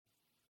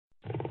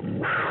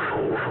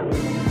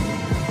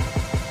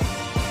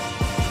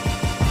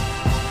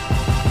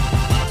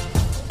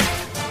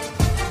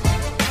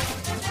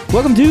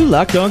Welcome to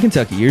Locked On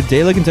Kentucky, your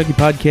daily Kentucky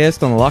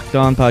podcast on the Locked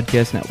On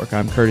Podcast Network.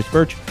 I'm Curtis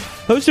Birch,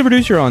 host and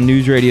producer on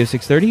News Radio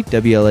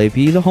 630,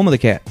 WLAP, the home of the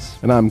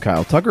Cats. And I'm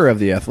Kyle Tucker of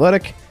The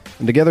Athletic.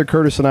 And together,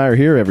 Curtis and I are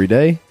here every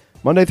day,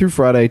 Monday through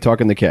Friday,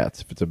 talking the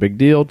Cats. If it's a big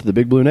deal to the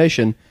Big Blue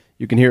Nation,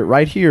 you can hear it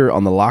right here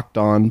on the Locked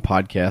On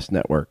Podcast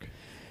Network.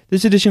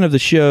 This edition of the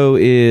show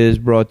is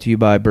brought to you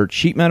by Birch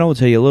Sheet Metal. We'll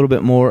tell you a little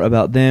bit more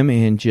about them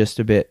in just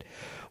a bit.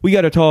 We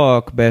got to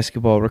talk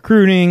basketball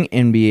recruiting,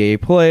 NBA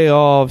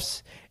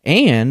playoffs,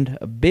 and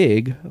a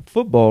big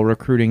football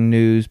recruiting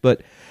news.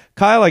 But,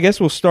 Kyle, I guess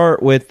we'll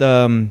start with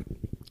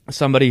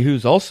somebody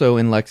who's also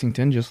in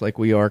Lexington, just like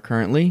we are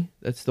currently.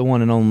 That's the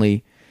one and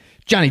only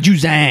Johnny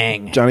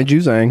Juzang. Johnny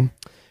Juzang.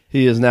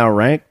 He is now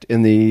ranked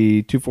in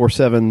the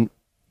 247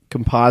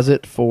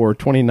 composite for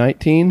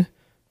 2019,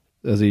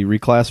 as he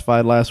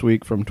reclassified last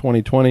week from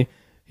 2020.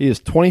 He is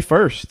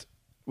 21st,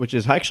 which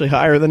is actually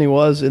higher than he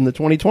was in the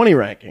 2020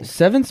 ranking.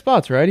 7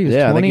 spots, right? He was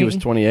 20? I think he was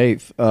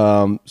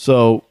 28th.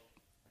 So,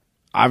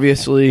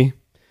 obviously,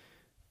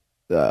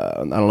 I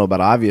don't know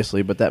about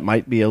obviously, but that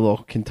might be a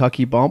little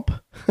Kentucky bump.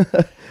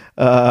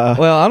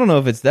 Well, I don't know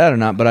if it's that or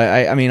not, but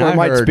I mean, I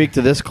might speak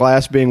to this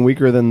class being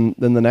weaker than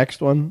the next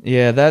one.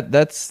 Yeah,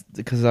 that's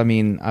because, I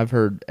mean, I've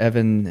heard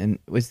Evan and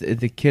was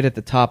the kid at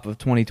the top of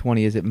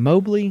 2020. Is it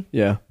Mobley?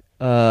 Yeah.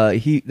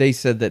 They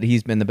said that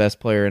he's been the best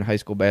player in high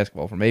school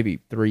basketball for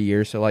maybe 3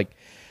 years. So, like,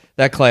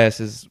 that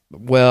class is,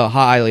 well,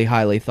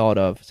 highly thought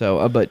of.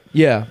 So, but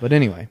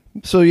anyway.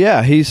 So,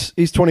 yeah, he's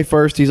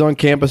 21st. He's on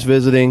campus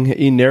visiting.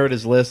 He narrowed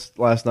his list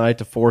last night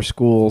to 4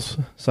 schools,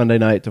 Sunday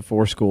night to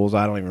 4 schools.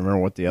 I don't even remember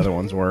what the other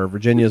ones were.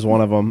 Virginia's one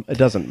of them. It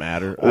doesn't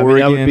matter.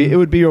 Oregon. I mean, it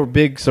would be a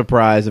big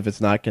surprise if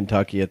it's not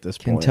Kentucky at this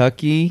point.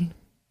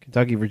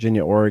 Kentucky,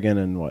 Virginia, Oregon,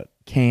 and what?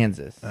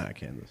 Kansas.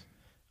 Kansas.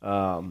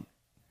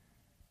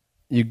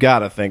 You got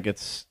to think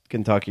it's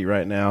Kentucky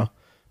right now.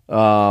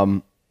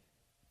 And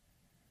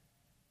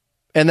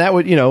that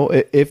would,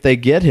 if they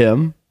get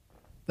him,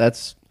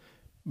 that's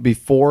be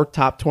 4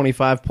 top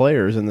 25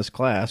 players in this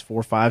class,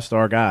 4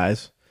 5-star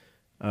guys.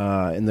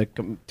 In the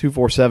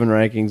 247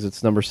 rankings,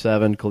 it's number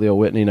 7, Khalil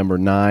Whitney, number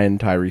 9,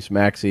 Tyrese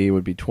Maxey,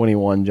 would be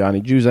 21,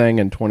 Johnny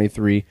Juzang, and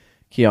 23,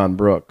 Keon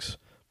Brooks.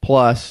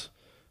 Plus,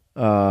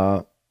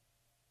 Dante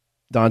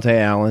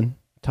Allen,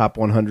 top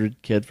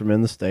 100 kid from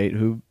in the state,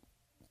 who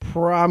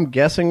I'm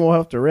guessing will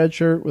have to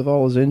redshirt with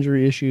all his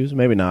injury issues.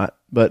 Maybe not,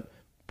 but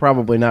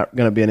probably not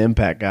going to be an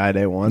impact guy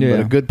day one,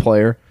 but a good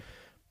player.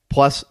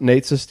 Plus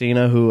Nate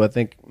Sestina, who I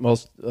think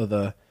most of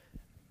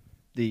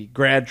the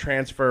grad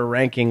transfer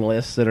ranking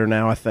lists that are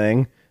now a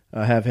thing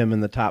have him in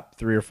the top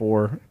 3 or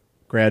 4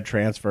 grad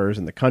transfers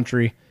in the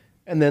country.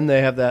 And then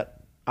they have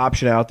that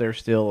option out there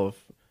still of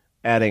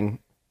adding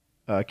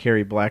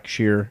Kerry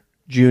Blackshear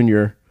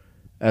Jr.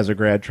 as a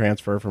grad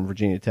transfer from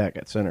Virginia Tech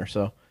at center.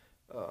 So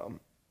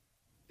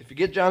if you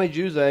get Johnny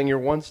Juzang, you're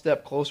one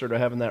step closer to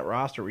having that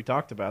roster we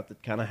talked about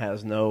that kind of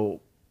has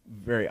no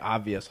very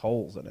obvious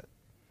holes in it.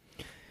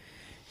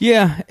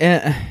 Yeah,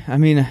 I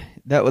mean,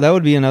 that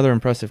would be another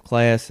impressive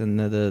class, and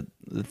the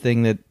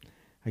thing that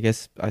I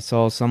guess I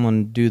saw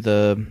someone do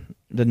the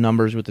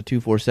numbers with the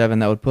 247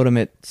 that would put him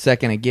at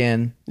second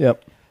again.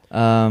 Yep.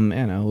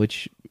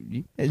 Which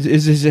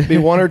is be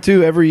 1 or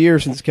 2 every year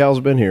since Cal's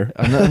been here.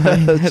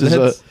 This is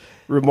a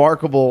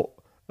remarkable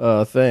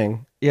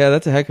thing. Yeah,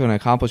 that's a heck of an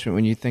accomplishment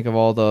when you think of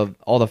all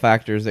the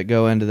factors that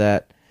go into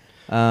that.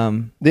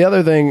 The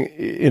other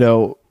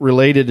thing,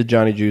 related to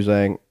Johnny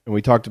Juzang, and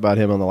we talked about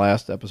him on the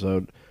last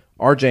episode,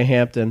 R.J.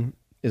 Hampton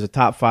is a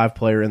top 5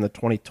 player in the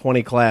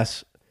 2020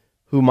 class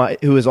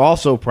who is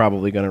also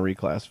probably going to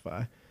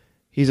reclassify.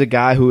 He's a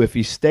guy who, if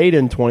he stayed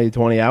in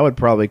 2020, I would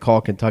probably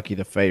call Kentucky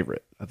the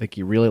favorite. I think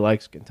he really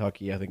likes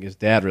Kentucky. I think his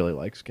dad really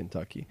likes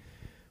Kentucky.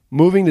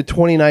 Moving to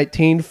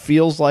 2019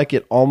 feels like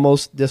it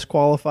almost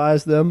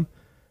disqualifies them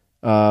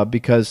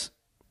because,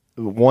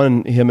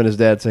 one, him and his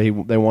dad say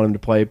they want him to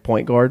play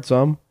point guard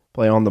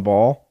play on the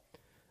ball.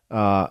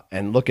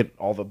 And look at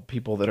all the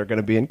people that are going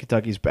to be in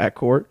Kentucky's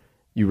backcourt.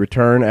 You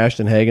return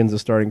Ashton Hagens, the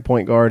starting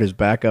point guard, his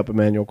backup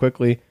Emmanuel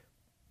Quickley,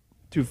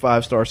 2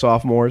 5-star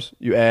sophomores.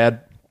 You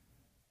add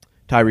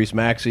Tyrese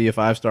Maxey, a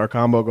 5-star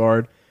combo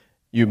guard.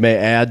 You may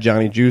add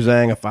Johnny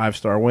Juzang, a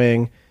 5-star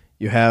wing.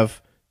 You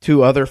have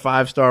 2 other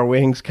 5-star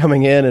wings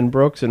coming in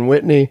Brooks and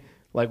Whitney.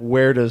 Like,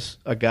 where does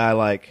a guy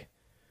like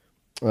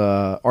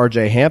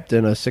R.J.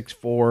 Hampton, a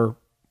 6'4"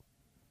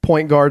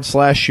 point guard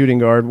 / shooting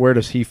guard, where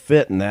does he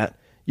fit in that?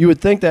 You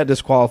would think that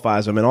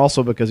disqualifies him, and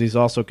also because he's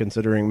also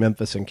considering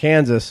Memphis and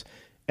Kansas,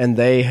 and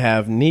they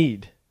have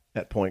need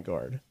at point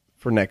guard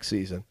for next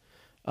season.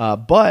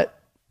 But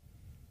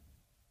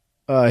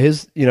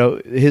his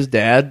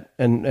dad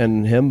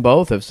and him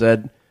both have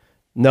said,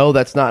 no,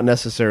 that's not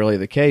necessarily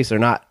the case. They're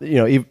not,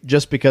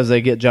 just because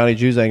they get Johnny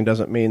Juzang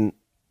doesn't mean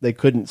they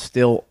couldn't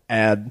still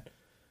add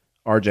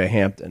R.J.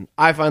 Hampton.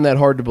 I find that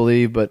hard to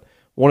believe, but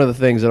one of the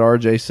things that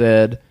R.J.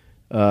 said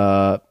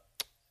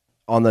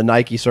on the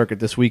Nike circuit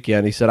this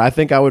weekend. He said, I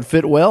think I would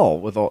fit well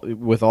with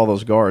all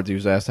those guards. He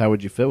was asked, how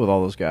would you fit with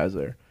all those guys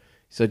there?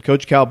 He said,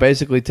 Coach Cal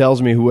basically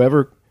tells me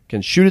whoever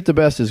can shoot it the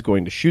best is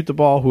going to shoot the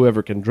ball.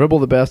 Whoever can dribble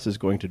the best is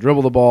going to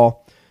dribble the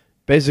ball.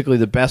 Basically,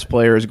 the best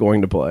player is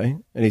going to play.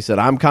 And he said,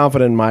 I'm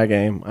confident in my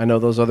game. I know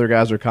those other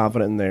guys are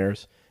confident in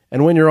theirs.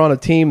 And when you're on a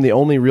team, the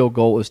only real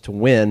goal is to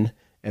win.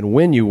 And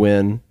when you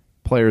win,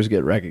 players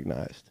get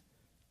recognized.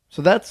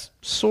 So that's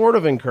sort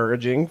of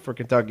encouraging for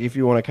Kentucky if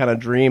you want to kind of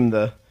dream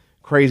the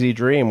crazy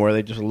dream where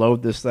they just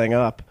load this thing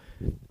up.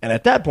 And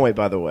at that point,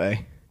 by the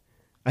way,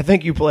 I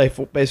think you play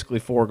basically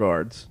 4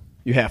 guards.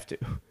 You have to.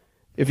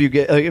 If you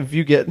got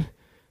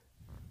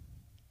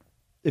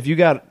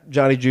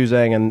Johnny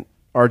Juzang and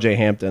R.J.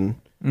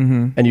 Hampton,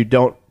 and you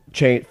don't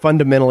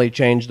fundamentally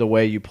change the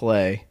way you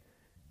play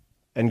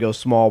and go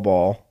small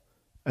ball,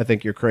 I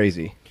think you're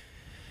crazy.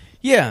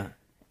 Yeah,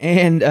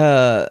 and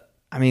I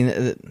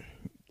mean,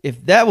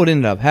 if that would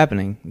end up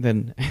happening,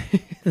 then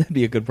that'd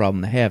be a good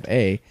problem to have.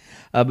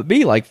 But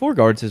B, like 4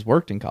 guards has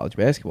worked in college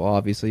basketball.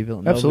 Obviously,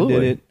 Villanova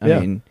did it. I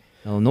mean,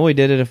 Illinois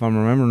did it. If I'm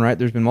remembering right,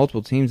 there's been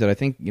multiple teams that I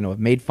think have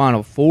made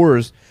Final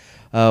Fours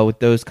with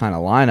those kind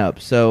of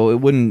lineups. So it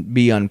wouldn't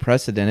be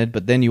unprecedented.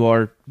 But then you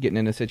are getting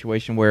in a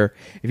situation where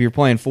if you're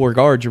playing 4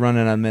 guards, you're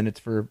running out of minutes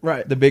for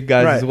the big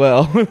guys as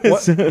well.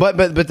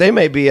 But they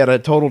may be at a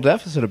total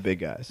deficit of big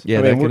guys.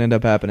 Yeah, that could end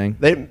up happening.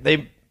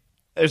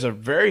 There's a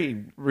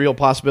very real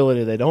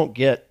possibility they don't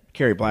get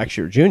Kerry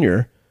Blackshear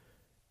Jr.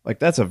 Like,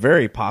 that's a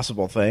very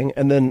possible thing.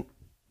 And then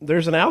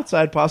there's an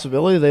outside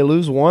possibility they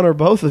lose one or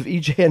both of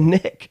EJ and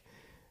Nick.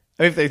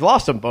 I mean, if they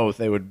lost them both,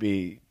 they would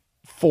be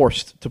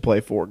forced to play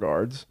 4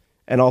 guards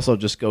and also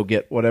just go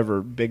get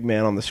whatever big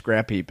man on the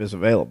scrap heap is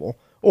available,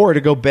 or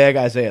to go beg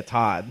Isaiah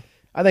Todd.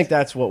 I think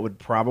that's what would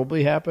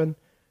probably happen,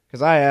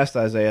 because I asked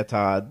Isaiah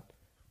Todd,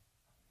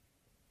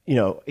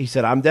 he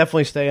said, I'm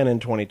definitely staying in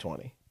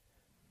 2020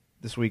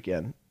 this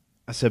weekend.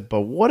 I said,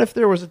 but what if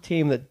there was a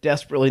team that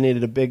desperately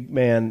needed a big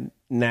man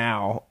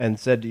now and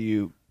said to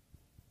you,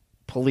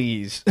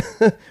 please,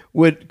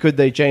 could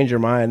they change your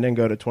mind and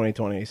go to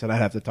 2020? He said, I'd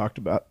have to talk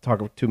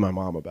to my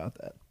mom about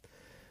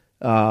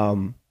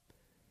that.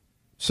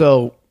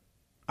 So,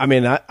 I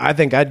mean, I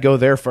think I'd go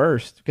there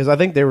first, because I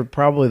think they were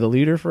probably the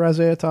leader for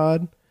Isaiah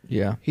Todd.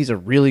 Yeah. He's a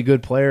really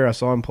good player. I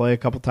saw him play a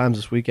couple times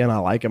this weekend. I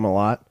like him a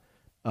lot.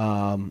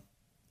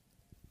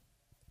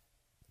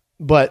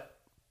 But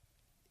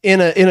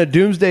in a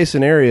doomsday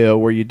scenario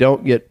where you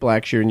don't get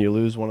Blackshear and you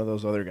lose one of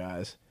those other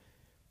guys,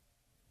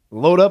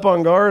 load up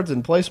on guards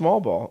and play small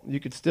ball. You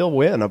could still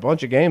win a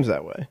bunch of games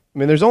that way. I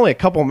mean, there's only a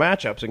couple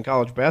matchups in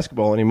college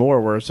basketball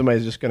anymore where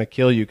somebody's just going to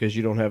kill you because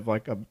you don't have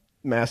like a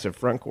massive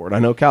front court. I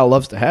know Cal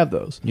loves to have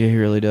those. Yeah, he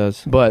really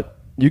does. But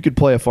you could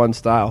play a fun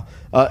style.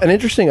 An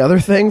interesting other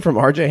thing from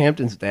R.J.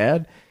 Hampton's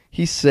dad,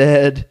 he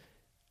said,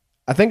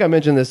 I think I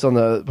mentioned this on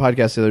the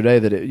podcast the other day,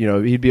 that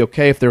he'd be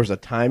okay if there was a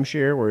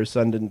timeshare where his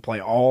son didn't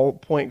play all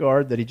point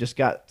guard, that he just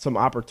got some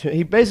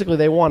opportunity. Basically,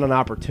 they want an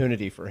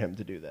opportunity for him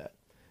to do that.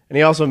 And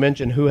he also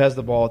mentioned who has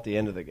the ball at the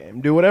end of the game.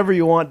 Do whatever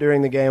you want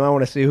during the game. I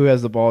want to see who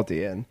has the ball at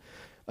the end.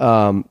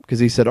 Because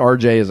he said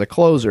RJ is a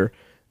closer.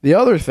 The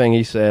other thing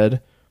he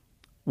said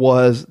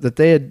was that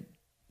they had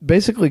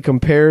basically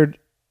compared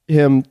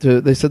him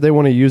to, they said they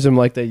want to use him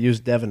like they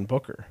used Devin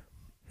Booker.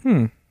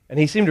 And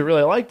he seemed to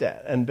really like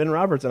that. And Ben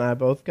Roberts and I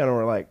both kind of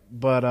were like,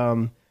 but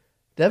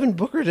Devin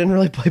Booker didn't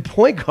really play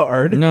point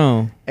guard.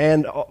 No.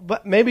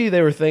 But maybe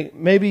they were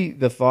maybe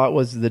the thought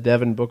was the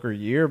Devin Booker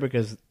year,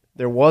 because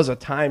there was a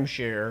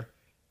timeshare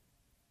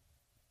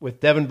with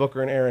Devin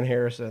Booker and Aaron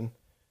Harrison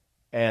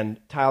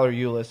and Tyler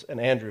Ulis and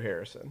Andrew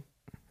Harrison.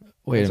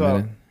 Wait a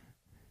minute.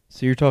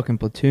 So you're talking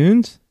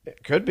platoons?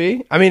 It could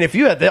be. I mean, if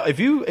you got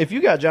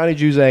Johnny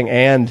Juzang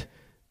and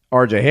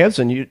R.J.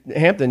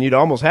 Hampton, you'd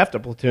almost have to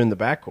platoon the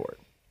backcourt.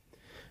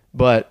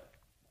 But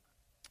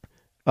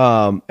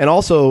and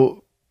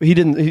also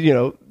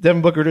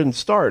Devin Booker didn't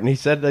start, and he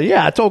said,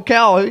 I told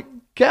Cal,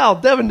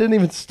 Devin didn't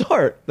even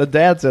start. The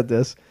dad said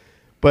this,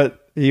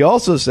 but he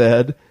also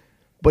said,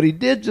 but he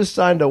did just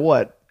sign a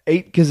 $8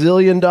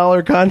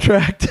 gazillion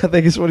contract, I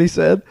think is what he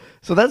said.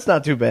 So that's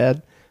not too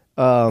bad.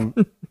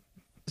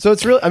 So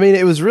it's really, I mean,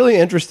 it was really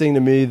interesting to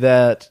me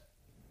that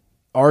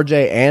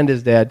RJ and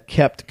his dad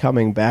kept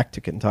coming back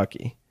to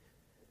Kentucky,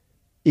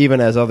 even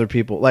as other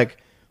people, like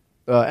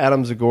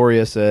Adam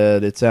Zagoria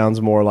said, it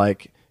sounds more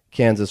like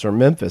Kansas or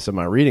Memphis. Am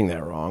I reading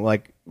that wrong?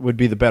 Like, would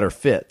be the better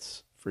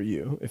fits for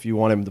you if you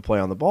want him to play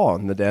on the ball.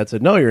 And the dad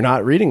said, no, you're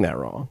not reading that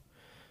wrong.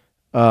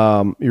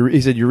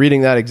 He said, you're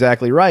reading that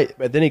exactly right.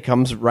 But then he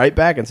comes right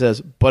back and says,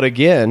 but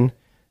again,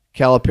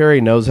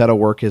 Calipari knows how to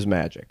work his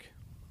magic.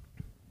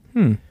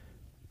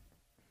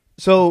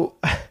 So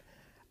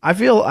I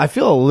feel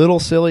a little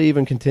silly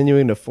even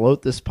continuing to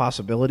float this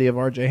possibility of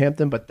R.J.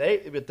 Hampton, but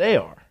they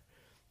are.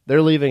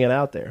 They're leaving it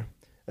out there.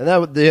 And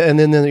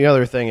then the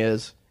other thing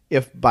is,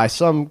 if by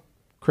some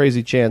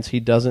crazy chance he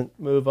doesn't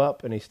move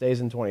up and he stays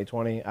in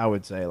 2020, I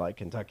would say like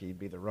Kentucky would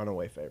be the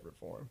runaway favorite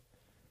for him.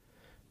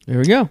 There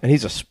we go.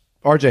 And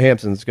R.J.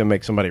 Hampton's going to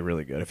make somebody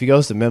really good. If he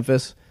goes to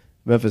Memphis,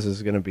 Memphis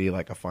is going to be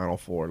like a Final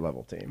Four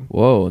level team.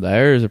 Whoa,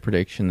 there's a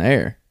prediction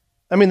there.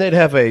 I mean, they'd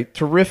have a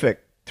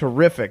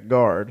terrific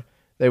guard.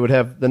 They would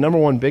have the number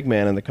one big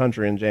man in the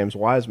country in James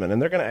Wiseman,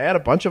 and they're going to add a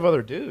bunch of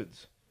other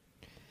dudes.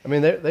 I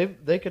mean,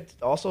 they could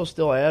also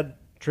still add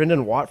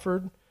Trendon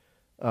Watford.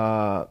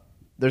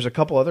 There's a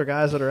couple other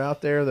guys that are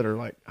out there that are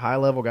like high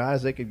level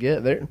guys they could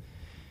get.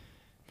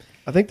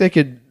 I think they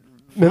could.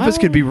 Memphis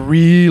could be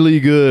really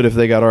good if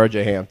they got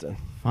R.J. Hampton.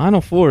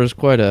 Final Four is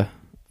quite a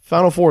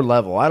Final Four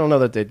level. I don't know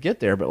that they'd get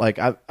there, but like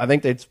I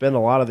think they'd spend a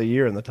lot of the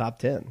year in the top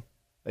 10.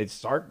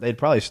 They'd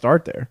probably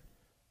start there.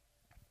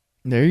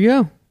 There you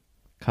go.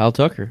 Kyle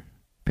Tucker,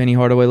 Penny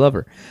Hardaway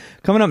lover.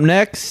 Coming up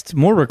next,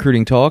 more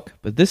recruiting talk,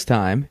 but this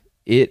time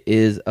it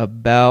is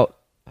about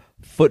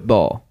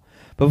football.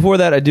 But before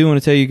that, I do want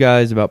to tell you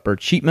guys about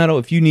Birch Sheet Metal.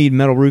 If you need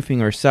metal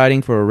roofing or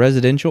siding for a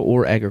residential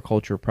or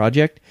agriculture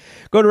project,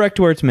 go direct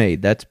to where it's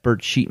made. That's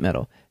Birch Sheet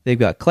Metal. They've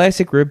got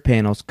classic rib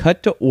panels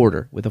cut to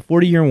order with a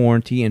 40-year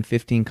warranty in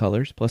 15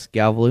 colors, plus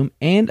Galvalume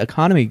and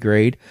economy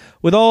grade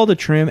with all the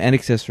trim and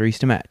accessories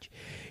to match.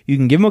 You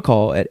can give them a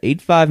call at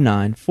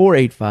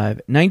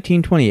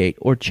 859-485-1928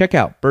 or check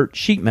out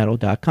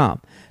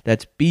birchsheetmetal.com.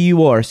 That's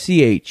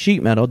BURCH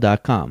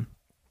sheetmetal.com.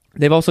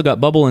 They've also got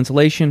bubble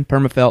insulation,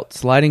 permafelt,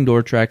 sliding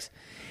door tracks,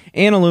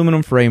 and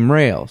aluminum frame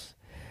rails.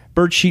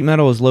 Birch Sheet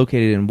Metal is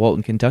located in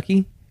Walton,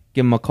 Kentucky.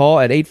 Give them a call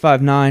at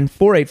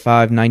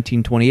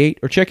 859-485-1928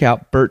 or check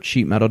out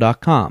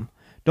birchsheetmetal.com.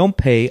 Don't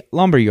pay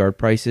lumberyard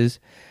prices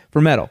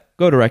for metal.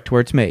 Go direct to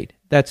where it's made.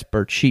 That's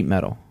Birch Sheet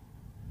Metal.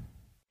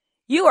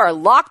 You are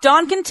Locked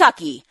On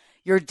Kentucky,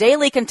 your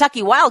daily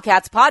Kentucky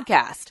Wildcats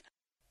podcast.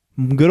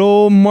 Good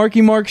old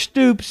Marky Mark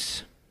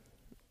Stoops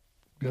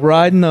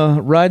riding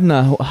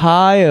the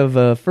high of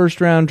a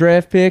first-round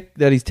draft pick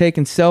that he's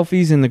taking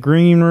selfies in the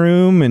green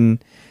room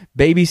and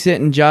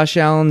babysitting Josh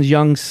Allen's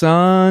young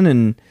son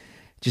and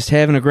just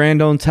having a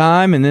grand old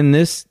time. And then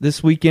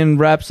this weekend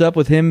wraps up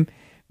with him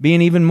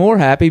being even more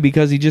happy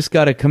because he just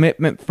got a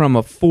commitment from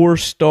a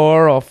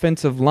 4-star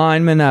offensive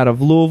lineman out of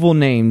Louisville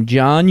named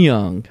John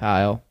Young,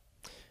 Kyle.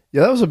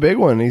 Yeah, that was a big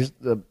one. He's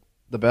the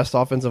best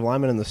offensive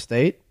lineman in the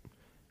state,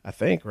 I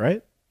think,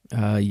 right?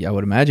 Yeah, I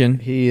would imagine.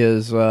 He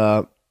is,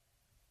 I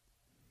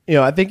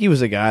think he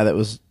was a guy that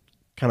was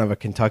kind of a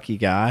Kentucky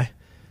guy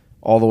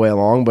all the way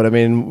along. But, I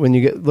mean, when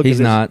you look at He's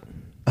not.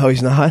 Oh,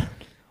 he's not?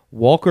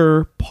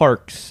 Walker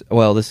Parks,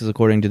 well, this is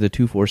according to the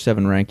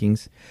 247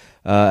 rankings,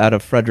 out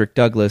of Frederick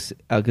Douglass,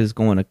 is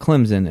going to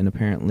Clemson, and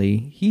apparently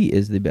he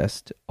is the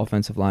best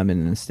offensive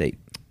lineman in the state.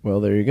 Well,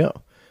 there you go.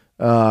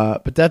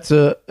 But that's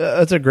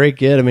a great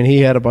kid. I mean, he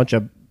had a bunch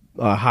of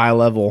high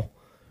level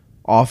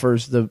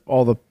offers. A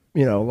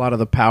lot of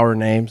the power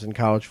names in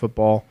college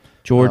football.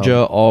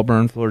 Georgia,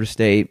 Auburn, Florida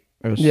State,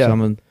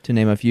 some to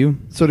name a few.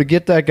 So to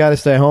get that guy to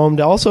stay home,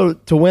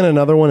 to win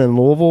another one in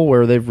Louisville,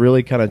 where they've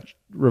really kind of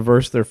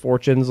reversed their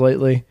fortunes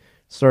lately,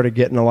 started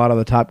getting a lot of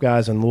the top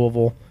guys in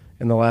Louisville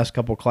in the last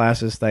couple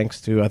classes,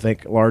 thanks to I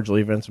think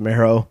largely Vince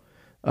Marrow.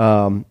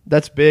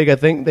 That's big. I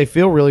think they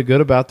feel really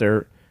good about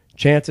their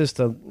chances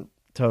to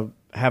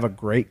have a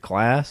great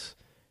class,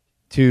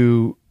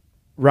 to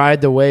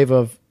ride the wave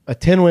of a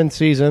 10-win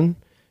season,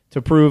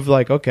 to prove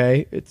like,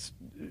 okay,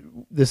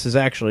 this is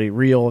actually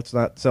real. It's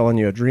not selling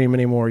you a dream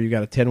anymore. You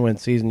got a 10-win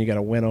season. You got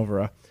to win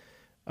over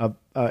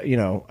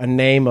a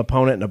name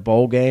opponent in a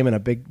bowl game, and a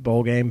big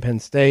bowl game, Penn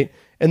State,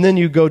 and then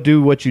you go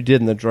do what you did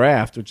in the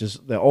draft, which is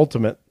the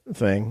ultimate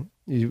thing.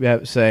 You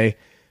have to say,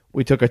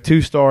 we took a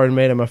 2-star and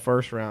made him a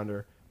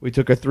first-rounder. We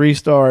took a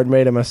 3-star and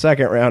made him a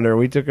second-rounder.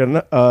 We took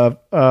a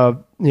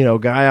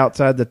guy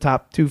outside the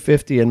top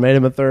 250 and made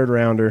him a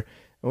third-rounder.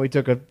 And we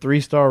took a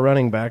 3-star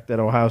running back that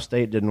Ohio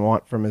State didn't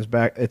want from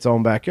its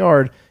own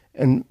backyard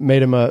and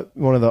made him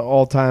one of the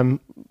all-time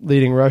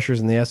leading rushers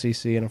in the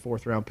SEC and a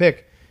 4th-round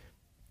pick.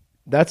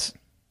 That's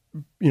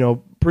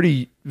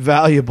pretty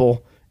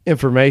valuable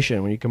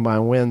information when you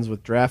combine wins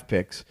with draft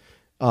picks.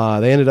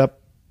 They ended up,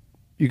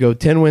 you go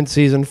 10-win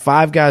season,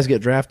 5 guys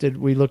get drafted.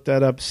 We looked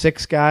that up.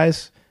 6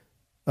 guys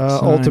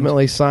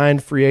ultimately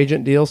signed free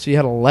agent deals. So you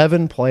had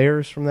 11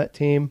 players from that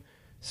team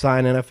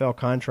sign NFL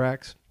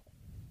contracts.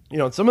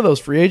 And some of those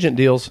free agent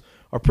deals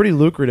are pretty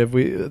lucrative.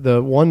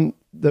 The one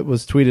that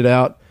was tweeted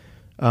out,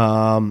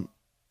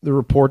 the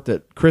report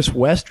that Chris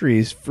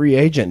Westry's free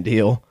agent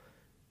deal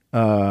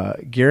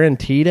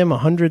guaranteed him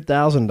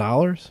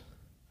 $100,000.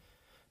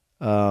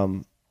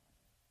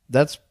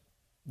 That's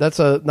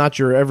not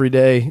your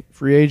everyday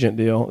free agent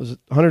deal. It was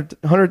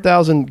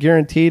 $100,000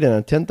 guaranteed and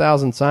a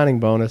 $10,000 signing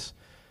bonus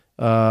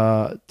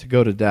to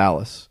go to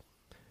Dallas.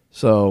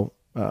 So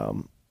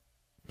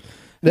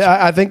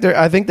I think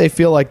they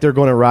feel like they're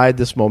going to ride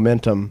this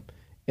momentum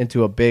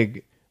into a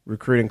big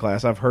recruiting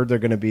class. I've heard they're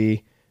going to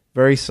be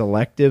very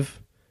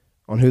selective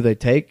on who they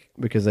take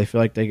because they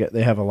feel like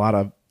they have a lot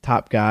of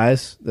top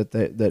guys that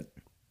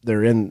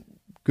they're in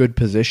good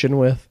position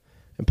with.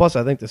 And plus,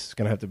 I think this is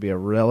going to have to be a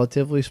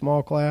relatively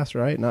small class,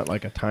 right? Not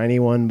like a tiny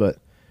one, but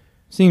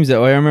seems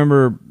that way. I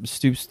remember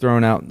Stoops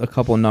throwing out a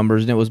couple of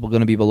numbers, and it was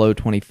going to be below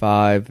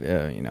 25.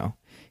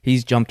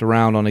 he's jumped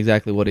around on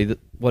exactly what it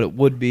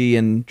would be,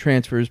 and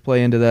transfers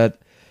play into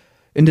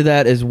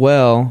that as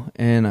well.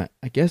 And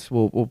I guess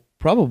we'll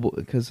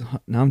probably, because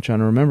now I'm trying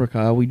to remember,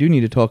 Kyle, we do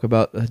need to talk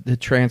about the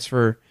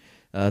transfer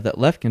that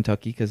left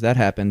Kentucky, because that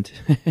happened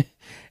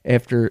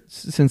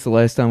since the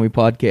last time we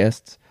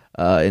podcast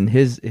in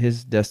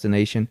his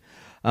destination.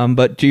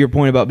 But to your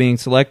point about being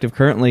selective,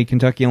 currently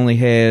Kentucky only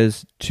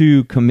has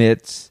 2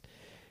 commits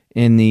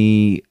in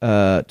the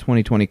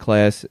 2020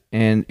 class,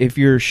 and if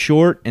you're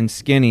short and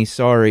skinny,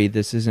 sorry,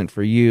 this isn't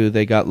for you.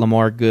 They got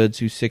Lamar Goods,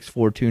 who's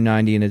 6'4",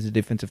 290, and is a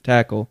defensive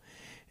tackle,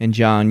 and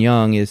John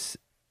Young is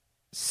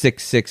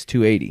 6'6",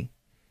 280.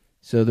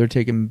 So they're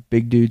taking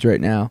big dudes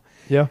right now.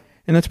 Yeah.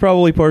 And that's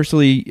probably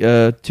partially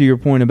to your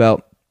point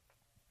about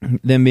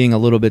them being a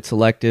little bit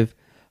selective.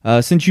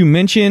 Since you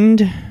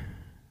mentioned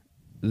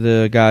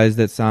the guys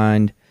that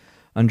signed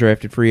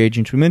undrafted free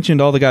agents, we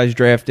mentioned all the guys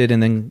drafted,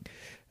 and then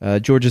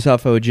Georgia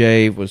South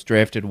OJ was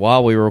drafted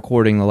while we were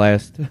recording the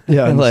last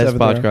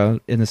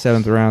podcast in the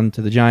 7th round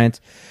to the Giants.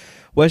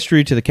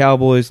 Westry to the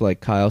Cowboys, like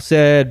Kyle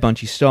said.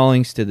 Bunchy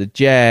Stallings to the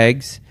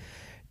Jags.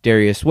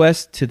 Darius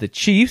West to the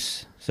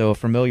Chiefs. So a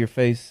familiar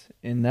face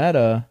in that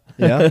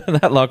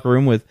that locker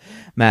room with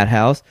Matt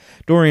House.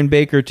 Dorian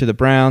Baker to the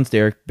Browns.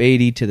 Derek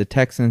Beatty to the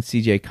Texans.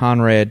 CJ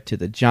Conrad to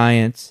the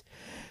Giants.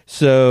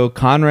 So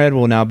Conrad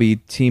will now be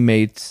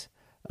teammates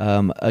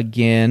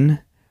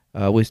again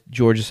with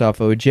Georgia South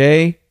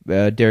OJ.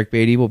 Derek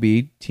Beatty will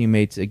be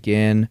teammates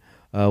again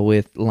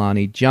with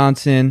Lonnie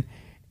Johnson.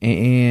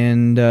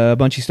 And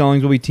Bunchy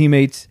Stallings will be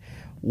teammates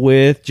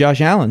with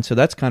Josh Allen. So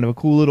that's kind of a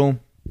cool little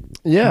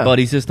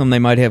buddy system they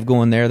might have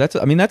going there. That's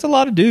a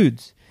lot of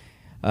dudes.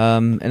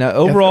 And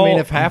overall,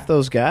 if half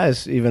those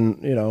guys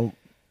even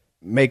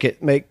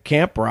make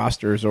camp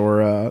rosters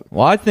or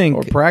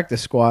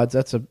practice squads,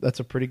 that's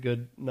a pretty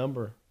good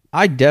number.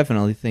 I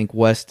definitely think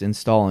West and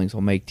Stallings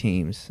will make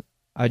teams.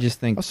 I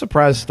was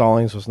surprised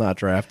Stallings was not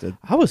drafted.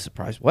 I was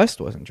surprised West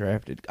wasn't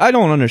drafted. I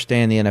don't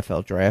understand the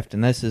NFL draft,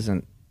 and this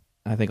isn't.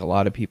 I think a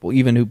lot of people,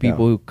 even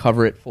who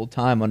cover it full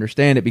time,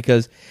 understand it,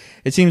 because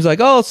it seems like,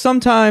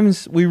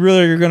 sometimes we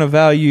really are going to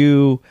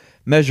value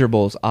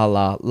measurables a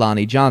la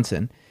Lonnie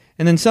Johnson,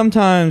 and then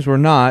sometimes we're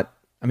not.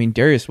 I mean,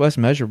 Darius West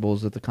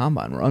measurables at the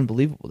combine were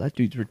unbelievable. That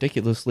dude's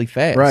ridiculously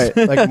fast. Right,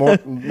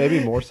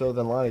 maybe more so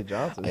than Lonnie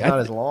Johnson. He's not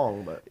as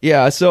long, but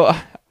yeah. So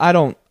I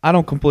don't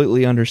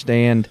completely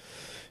understand.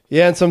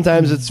 Yeah, and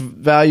sometimes it's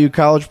value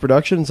college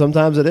production,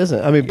 sometimes it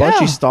isn't. I mean,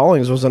 Bunchy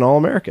Stallings was an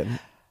All-American.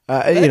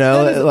 Not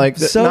a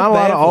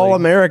lot of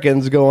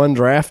All-Americans go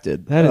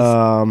undrafted. That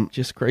is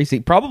just crazy.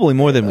 Probably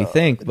more than we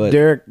think. But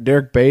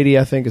Derek Beatty,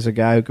 I think, is a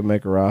guy who can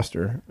make a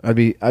roster. I'd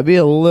be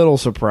a little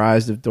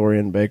surprised if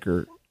Dorian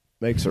Baker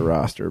makes a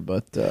roster,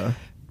 but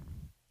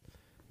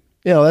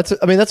that's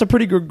a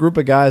pretty good group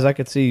of guys. I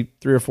could see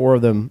 3 or 4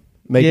 of them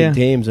making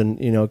teams,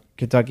 and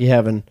Kentucky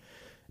having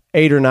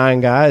 8 or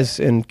 9 guys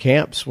in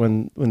camps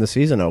when the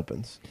season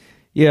opens.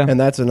 Yeah, and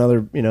that's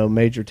another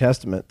major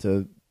testament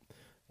to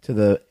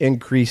the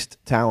increased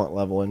talent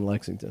level in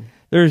Lexington.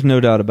 There's no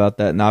doubt about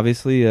that, and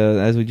obviously,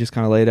 as we just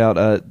kind of laid out,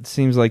 it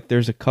seems like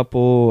there's a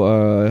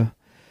couple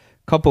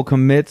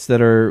commits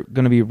that are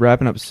going to be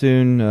wrapping up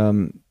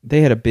soon.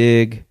 They had a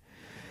big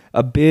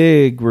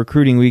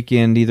recruiting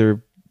weekend,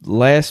 either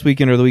last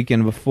weekend or the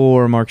weekend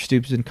before. Mark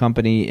Stoops and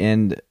company,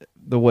 and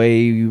the way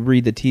you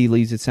read the tea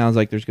leaves, it sounds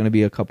like there's going to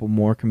be a couple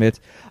more commits.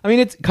 I mean,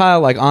 it's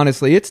Kyle.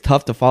 Honestly, it's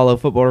tough to follow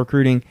football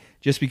recruiting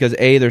just because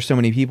there's so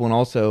many people, and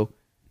also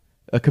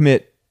a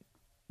commit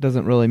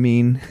doesn't really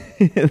mean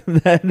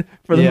that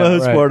for the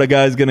most part a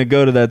guy's going to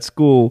go to that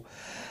school.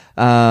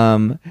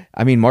 I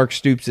mean, Mark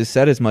Stoops has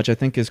said as much. I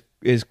think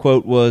his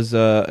quote was,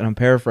 and I'm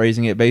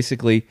paraphrasing it,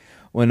 basically,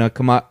 when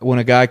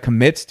a guy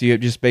commits to you, it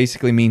just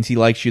basically means he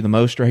likes you the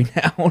most right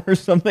now, or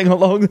something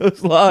along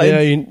those lines. Yeah,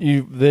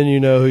 you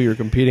know who you're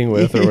competing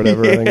with, or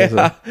whatever.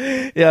 I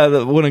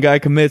think when a guy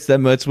commits,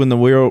 that's when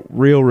the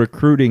real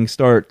recruiting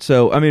starts.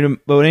 So, I mean,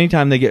 but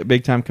anytime they get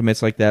big time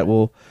commits like that,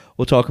 we'll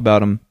talk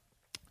about them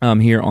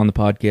here on the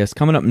podcast.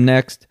 Coming up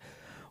next,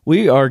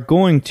 we are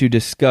going to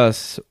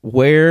discuss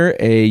where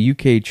a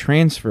UK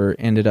transfer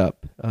ended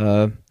up.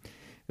 It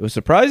was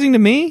surprising to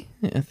me.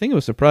 I think it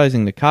was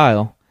surprising to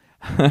Kyle.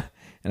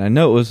 And I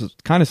know it was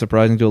kind of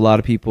surprising to a lot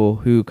of people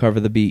who cover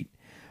the beat.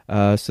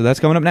 So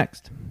that's coming up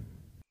next.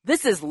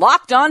 This is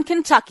Locked On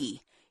Kentucky,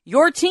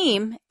 your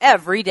team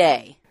every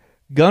day.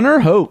 Gunnar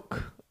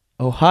Hoke,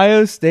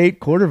 Ohio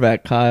State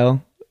quarterback,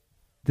 Kyle.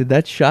 Did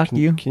that shock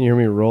you? Can you hear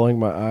me rolling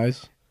my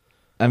eyes?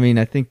 I mean,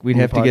 I think we'd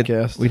have to get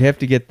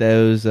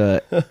those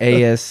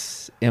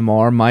ASMR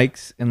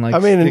mics and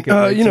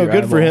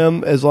good for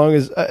him, as long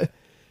as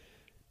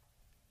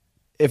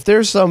if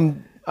there's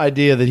some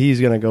idea that he's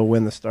going to go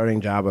win the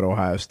starting job at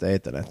Ohio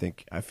State, then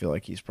I feel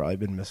like he's probably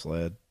been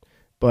misled.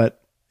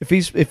 But if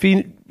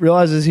he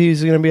realizes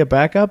he's going to be a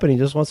backup and he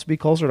just wants to be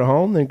closer to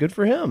home, then good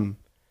for him.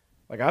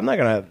 Like, I'm not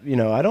going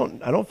to, I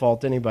don't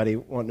fault anybody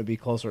wanting to be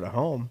closer to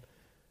home,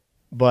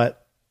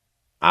 but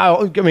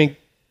I mean,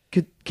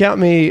 count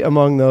me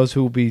among those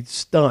who will be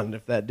stunned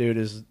if that dude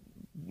is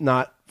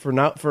not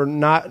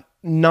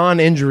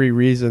non-injury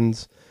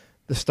reasons,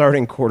 the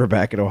starting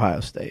quarterback at Ohio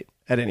State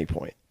at any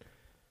point.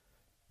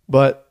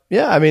 But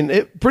yeah, I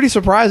mean, pretty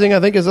surprising. I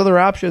think his other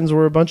options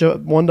were a bunch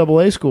of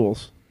 1AA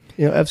schools,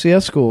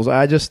 FCS schools.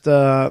 I just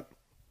well,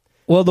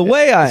 the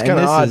way it's kind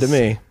of odd to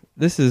me.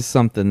 This is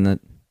something that,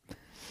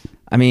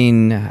 I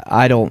mean,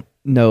 I don't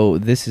know.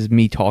 This is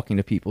me talking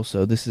to people,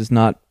 so this is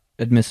not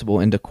admissible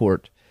into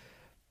court.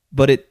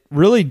 But it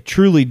really,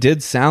 truly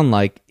did sound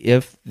like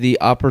if the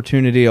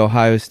opportunity at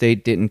Ohio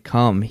State didn't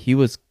come, he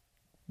was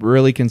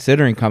really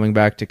considering coming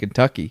back to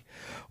Kentucky,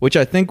 which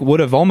I think would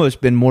have almost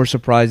been more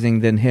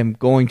surprising than him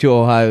going to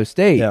Ohio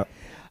State. Yeah.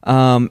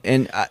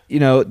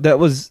 That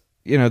was,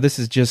 this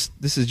is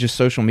just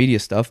social media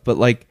stuff, but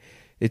like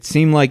it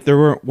seemed like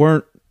there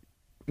weren't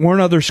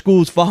other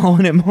schools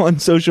following him on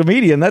social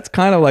media, and that's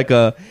kind of like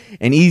an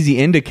easy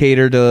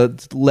indicator to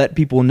let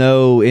people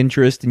know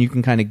interest, and you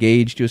can kind of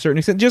gauge to a certain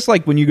extent, just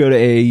like when you go to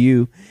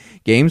AAU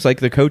games, like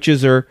the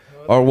coaches are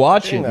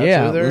watching.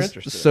 Yeah,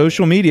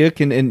 social media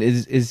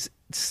is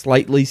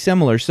slightly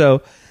similar.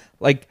 So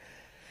like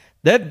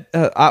that,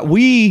 I'm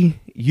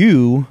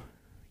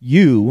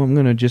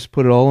going to just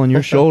put it all on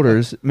your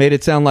shoulders, made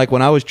it sound like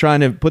when I was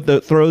trying to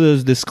throw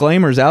those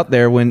disclaimers out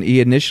there when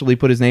he initially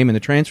put his name in the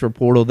transfer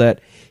portal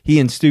that he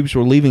and Stoops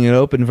were leaving it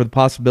open for the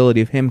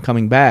possibility of him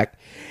coming back.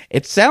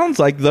 It sounds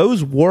like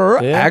those were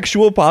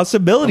actual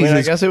possibilities.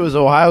 I guess it was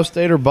Ohio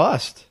State or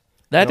bust.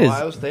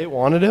 Ohio State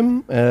wanted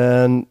him,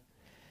 and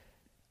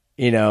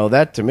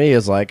that to me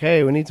is like,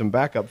 hey, we need some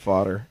backup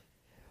fodder.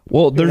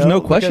 Well, there's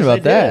no question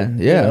about that.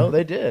 Yeah,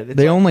 they did.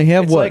 They only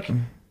have what?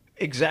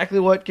 Exactly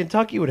what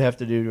Kentucky would have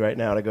to do right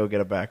now to go get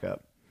a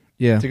backup.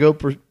 Yeah. To go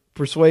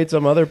persuade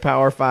some other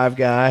Power 5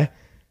 guy.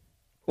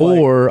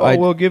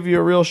 We'll give you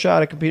a real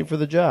shot at competing for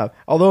the job.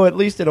 Although at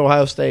least at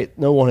Ohio State,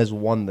 no one has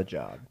won the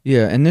job.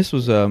 Yeah, and this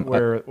was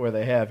where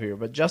they have here.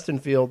 But Justin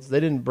Fields, they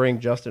didn't bring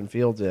Justin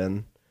Fields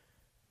in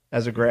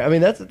as a grad. I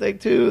mean, that's the thing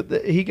too.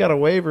 He got a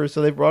waiver,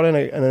 so they brought in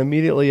an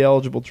immediately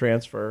eligible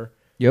transfer.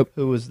 Yep.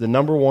 Who was the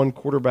number one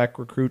quarterback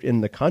recruit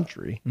in the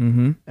country,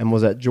 and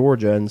was at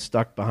Georgia and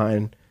stuck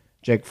behind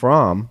Jake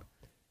Fromm.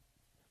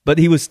 But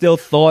he was still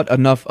thought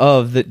enough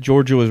of that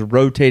Georgia was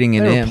rotating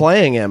in him. They were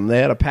playing him. They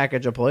had a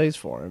package of plays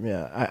for him.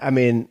 Yeah,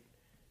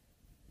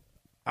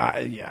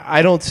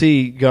 I don't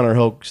see Gunnar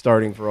Hoke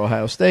starting for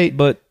Ohio State,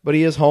 but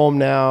he is home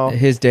now.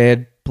 His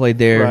dad played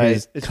there.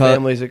 Right. His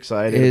family's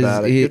excited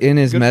about it. In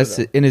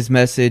his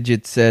message,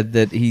 it said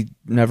that he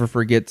never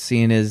forgets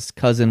seeing his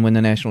cousin win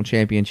the national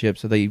championship.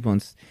 So that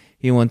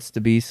he wants to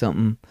be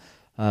something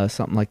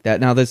like that.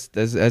 Now, this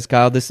as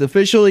Kyle, this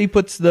officially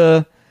puts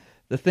the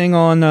thing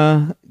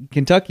on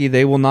Kentucky.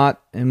 They will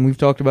not, and we've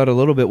talked about it a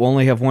little bit, will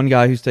only have one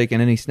guy who's taken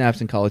any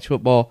snaps in college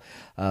football.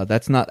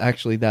 That's not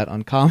actually that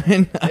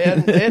uncommon.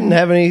 They didn't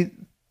have any.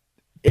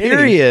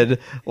 Period.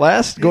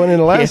 Going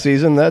into last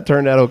season, that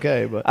turned out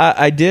okay. But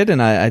I did,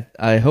 and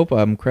I hope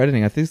I'm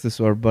crediting. I think this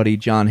was our buddy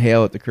John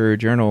Hale at the Courier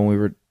Journal, and we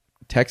were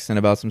texting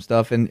about some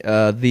stuff. And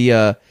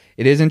it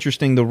is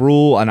interesting, the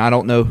rule, and I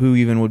don't know who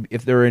even would,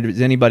 if there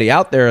is anybody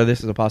out there,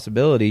 this is a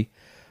possibility.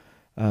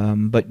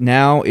 But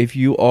now, if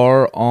you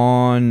are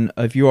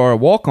a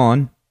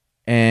walk-on,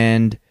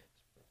 and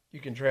you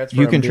can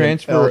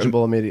transfer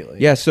eligible immediately.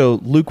 Yeah. So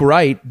Luke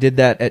Wright did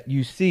that at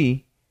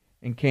UC.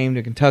 And came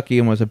to Kentucky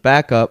and was a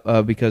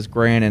backup because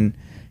Grant and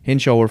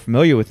Henshaw were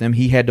familiar with him.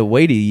 He had to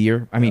wait a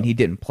year. I mean, he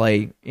didn't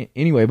play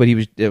anyway, but it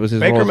was his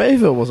Baker role.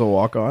 Mayfield was a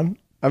walk-on.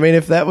 I mean,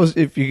 if there's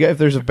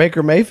a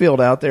Baker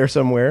Mayfield out there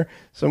somewhere,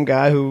 some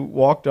guy who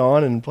walked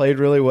on and played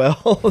really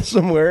well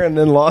somewhere and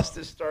then lost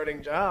his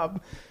starting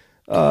job,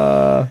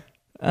 I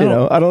don't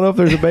know if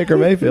there's a Baker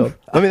Mayfield.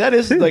 I mean, that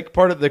is like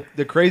part of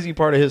the crazy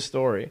part of his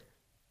story.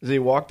 Is he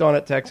walked on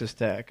at Texas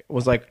Tech,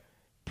 was like.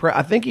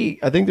 I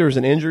think there was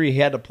an injury. He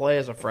had to play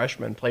as a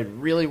freshman, played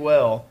really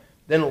well,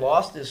 then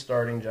lost his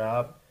starting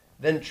job,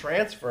 then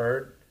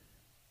transferred,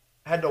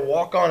 had to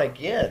walk on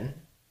again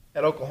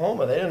at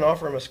Oklahoma. They didn't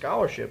offer him a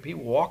scholarship. He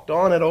walked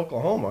on at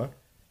Oklahoma,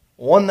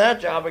 won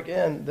that job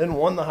again, then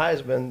won the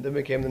Heisman, then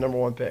became the number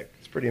one pick.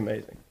 It's pretty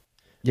amazing.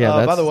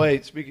 Yeah. By the way,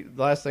 the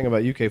last thing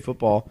about UK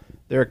football,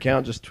 their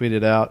account just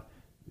tweeted out,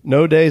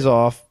 no days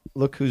off.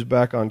 Look who's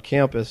back on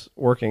campus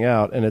working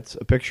out, and it's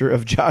a picture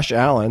of Josh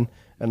Allen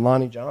and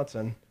Lonnie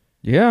Johnson.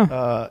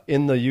 Yeah.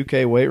 In the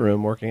UK weight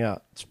room working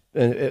out.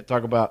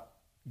 Talk about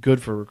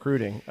good for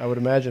recruiting. I would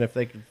imagine if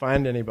they could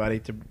find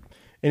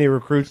any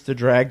recruits to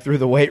drag through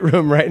the weight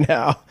room right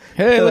now.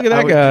 Hey, look at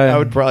that guy. I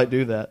would probably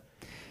do that.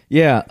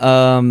 Yeah.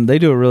 They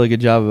do a really good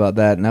job about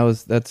that. And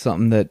that's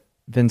something that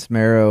Vince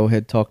Marrow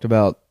had talked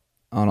about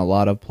on a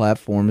lot of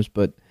platforms,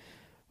 but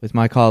with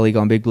my colleague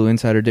on Big Blue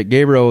Insider, Dick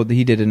Gabriel,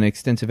 he did an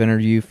extensive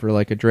interview for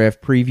like a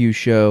draft preview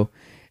show,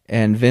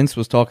 and Vince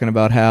was talking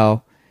about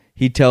how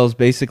he tells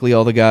basically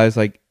all the guys,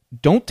 like,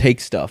 don't take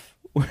stuff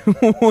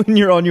when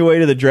you're on your way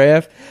to the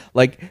draft.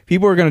 Like,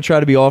 people are going to try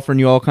to be offering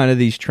you all kind of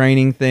these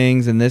training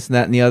things and this and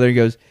that and the other. He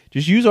goes,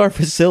 just use our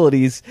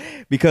facilities,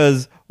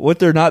 because what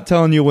they're not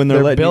telling you when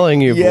they're billing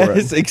you for it.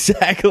 Yes,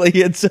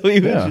 exactly. And so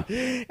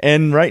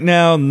and right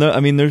now, no, I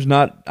mean,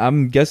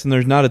 I'm guessing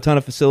there's not a ton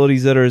of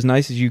facilities that are as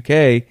nice as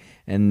UK.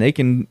 and they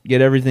can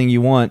get everything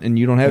you want, and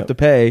you don't have to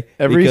pay.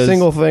 Every because-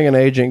 single thing an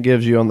agent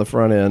gives you on the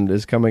front end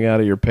is coming out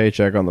of your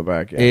paycheck on the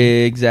back end.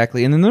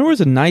 Exactly. And then there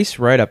was a nice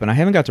write-up, and I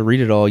haven't got to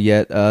read it all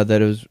yet, that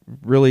it was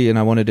really, and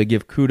I wanted to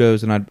give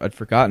kudos, and I'd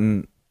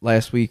forgotten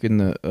last week in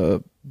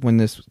the when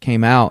this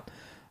came out.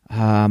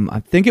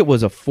 I think it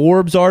was a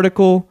Forbes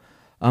article,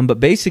 but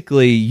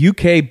basically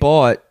UK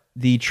bought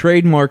the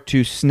trademark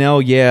to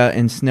Snell Yeah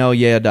and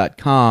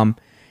SnellYeah.com,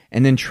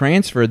 and then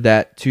transferred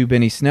that to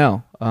Benny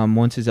Snell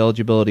once his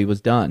eligibility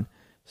was done.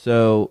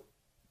 So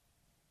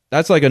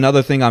that's like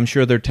another thing I'm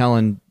sure they're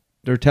telling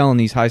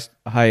these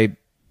high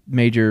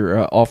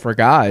major offer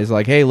guys,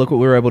 like, hey, look what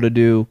we were able to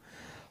do,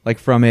 like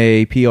from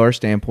a PR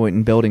standpoint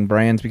and building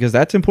brands, because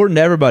that's important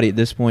to everybody at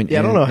this point. Yeah,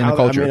 I don't know in how. the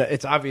culture. I mean,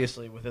 it's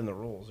obviously within the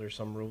rules. There's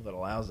some rule that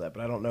allows that,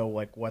 but I don't know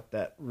like what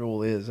that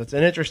rule is. It's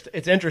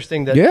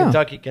interesting that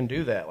Kentucky can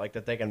do that, like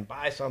that they can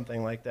buy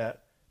something like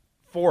that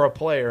for a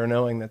player,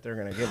 knowing that they're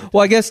going to give it.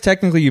 Well, I guess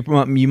technically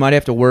you might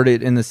have to word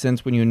it in the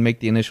sense when you make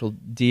the initial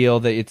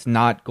deal that it's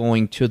not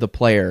going to the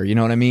player. You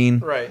know what I mean?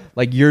 Right.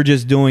 Like you're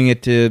just doing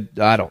it to,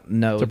 I don't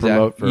know, To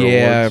promote for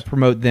awards.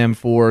 promote them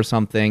for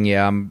something.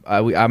 Yeah,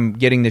 I'm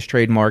getting this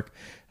trademark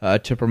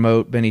to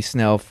promote Benny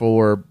Snell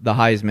for the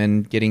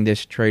Heisman, getting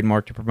this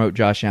trademark to promote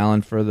Josh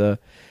Allen for the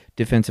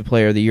Defensive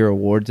Player of the Year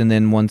awards, and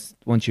then once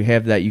you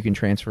have that, you can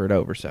transfer it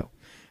over. So.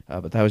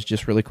 But that was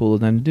just really cool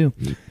of them to do.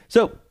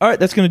 So, all right,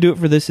 that's going to do it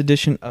for this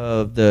edition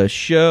of the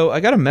show.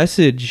 I got a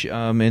message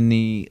in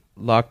the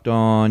Locked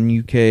On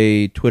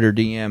UK Twitter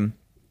DM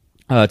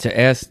to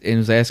ask, and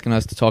was asking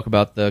us to talk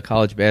about the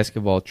college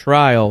basketball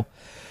trial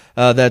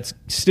that's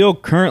still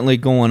currently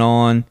going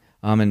on.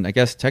 And I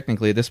guess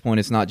technically at this point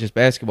it's not just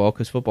basketball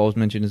because football was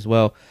mentioned as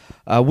well.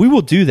 We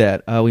will do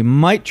that. We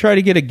might try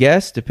to get a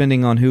guest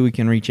depending on who we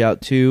can reach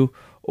out to.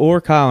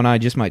 Or Kyle and I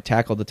just might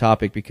tackle the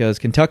topic because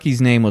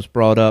Kentucky's name was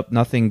brought up,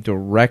 nothing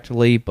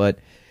directly, but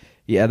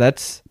yeah,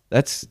 that's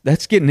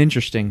getting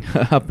interesting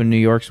up in New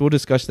York. So we'll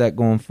discuss that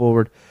going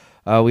forward.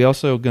 We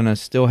also gonna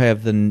still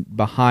have the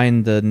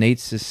behind the Nate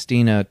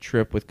Sestina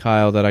trip with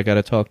Kyle that I got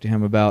to talk to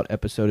him about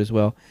episode as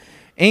well,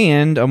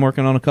 and I'm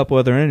working on a couple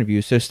other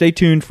interviews. So stay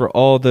tuned for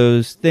all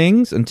those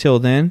things. Until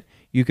then,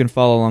 you can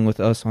follow along with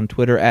us on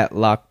Twitter at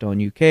Locked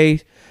On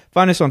UK.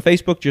 Find us on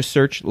Facebook. Just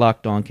search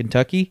Locked On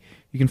Kentucky.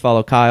 You can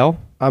follow Kyle.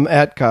 I'm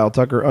at Kyle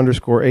Tucker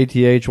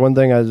 _ATH. One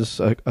thing I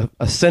just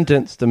a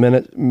sentence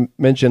to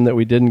mention that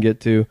we didn't get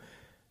to.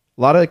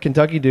 A lot of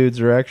Kentucky dudes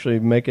are actually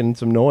making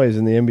some noise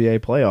in the NBA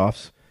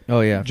playoffs.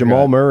 Oh yeah,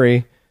 Jamal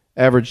Murray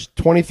averaged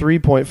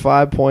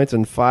 23.5 points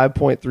and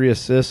 5.3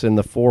 assists in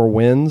the 4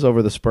 wins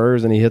over the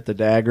Spurs, and he hit the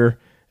dagger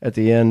at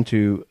the end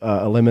to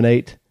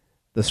eliminate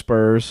the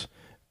Spurs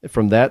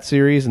from that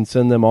series and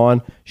send them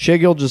on. Shai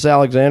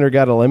Gilgeous-Alexander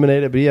got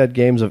eliminated, but he had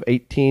games of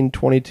 18,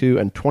 22,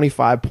 and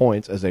 25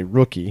 points as a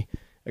rookie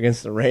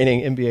against the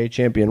reigning NBA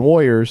champion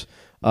Warriors.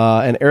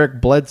 And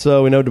Eric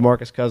Bledsoe, we know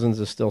DeMarcus Cousins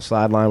is still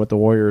sidelined with the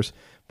Warriors,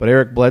 but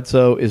Eric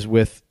Bledsoe is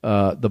with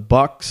the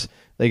Bucks.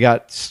 They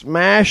got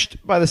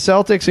smashed by the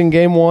Celtics in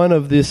Game 1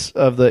 of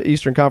the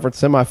Eastern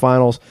Conference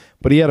semifinals,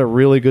 but he had a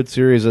really good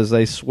series as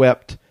they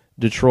swept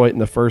Detroit in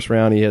the first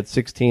round. He had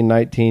 16,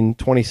 19,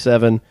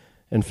 27,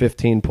 and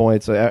 15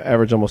 points,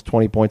 average almost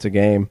 20 points a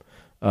game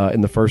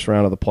in the first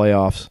round of the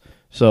playoffs.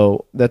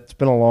 So that's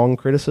been a long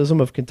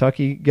criticism of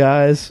Kentucky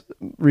guys,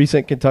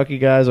 recent Kentucky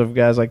guys, of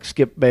guys like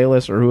Skip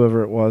Bayless or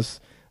whoever it was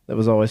that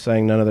was always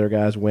saying none of their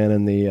guys win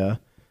in the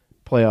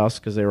playoffs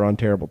because they were on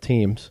terrible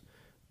teams.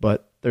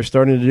 But they're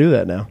starting to do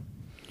that now.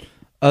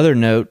 Other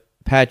note,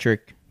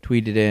 Patrick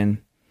tweeted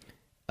in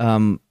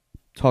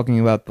talking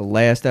about the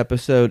last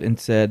episode and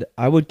said,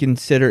 I would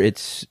consider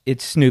it's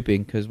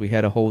snooping, because we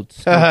had a whole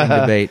snooping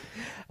debate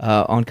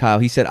on Kyle.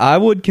 He said, I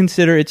would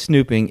consider it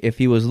snooping if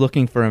he was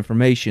looking for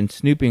information,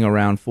 snooping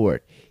around for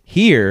it.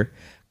 Here,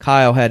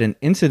 Kyle had an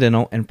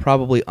incidental and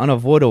probably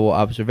unavoidable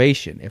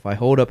observation. If I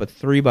hold up a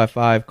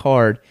 3x5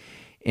 card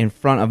in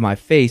front of my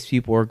face,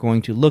 people are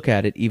going to look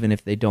at it even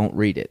if they don't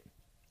read it.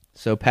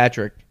 So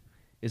Patrick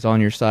is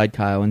on your side,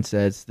 Kyle, and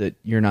says that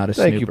you're not a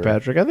snooper. Thank you,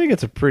 Patrick. I think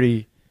it's a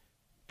pretty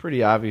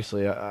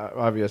obviously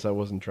obvious I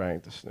wasn't trying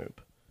to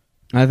snoop.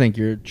 I think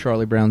you're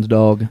Charlie Brown's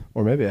dog.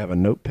 Or maybe I have a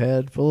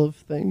notepad full of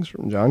things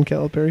from John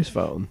Calipari's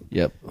phone.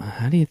 Yep.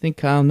 How do you think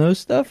Kyle knows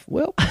stuff?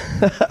 Well,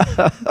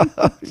 Cal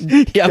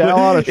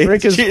ought to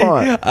shrink his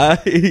font.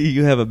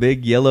 You have a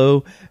big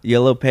yellow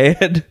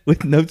pad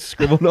with notes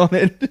scribbled on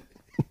it.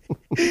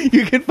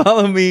 You can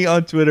follow me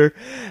on Twitter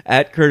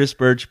at Curtis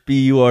Birch,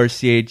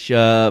 BURCH.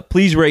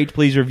 Please rate,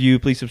 please review,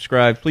 please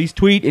subscribe. Please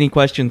tweet any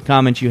questions,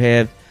 comments you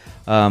have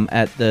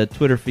at the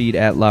Twitter feed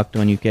at Locked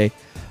On UK.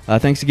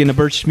 Thanks again to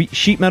Birch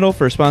Sheet Metal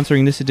for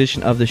sponsoring this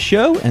edition of the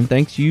show, and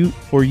thanks to you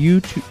for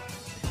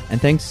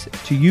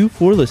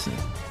listening.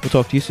 We'll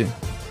talk to you soon.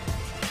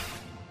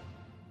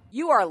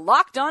 You are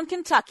Locked On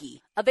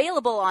Kentucky,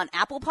 available on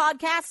Apple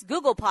Podcasts,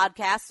 Google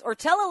Podcasts, or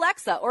tell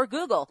Alexa or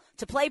Google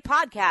to play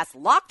podcast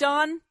Locked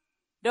On.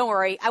 Don't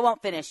worry, I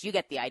won't finish. You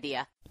get the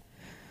idea.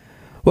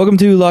 Welcome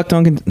to Locked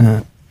On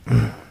Come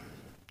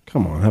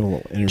on, have a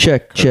little interview.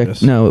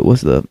 Check. No, it was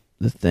the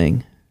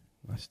thing.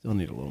 I still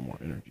need a little more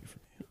energy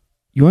from you.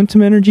 You want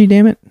some energy,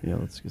 damn it? Yeah,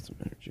 let's get some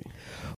energy.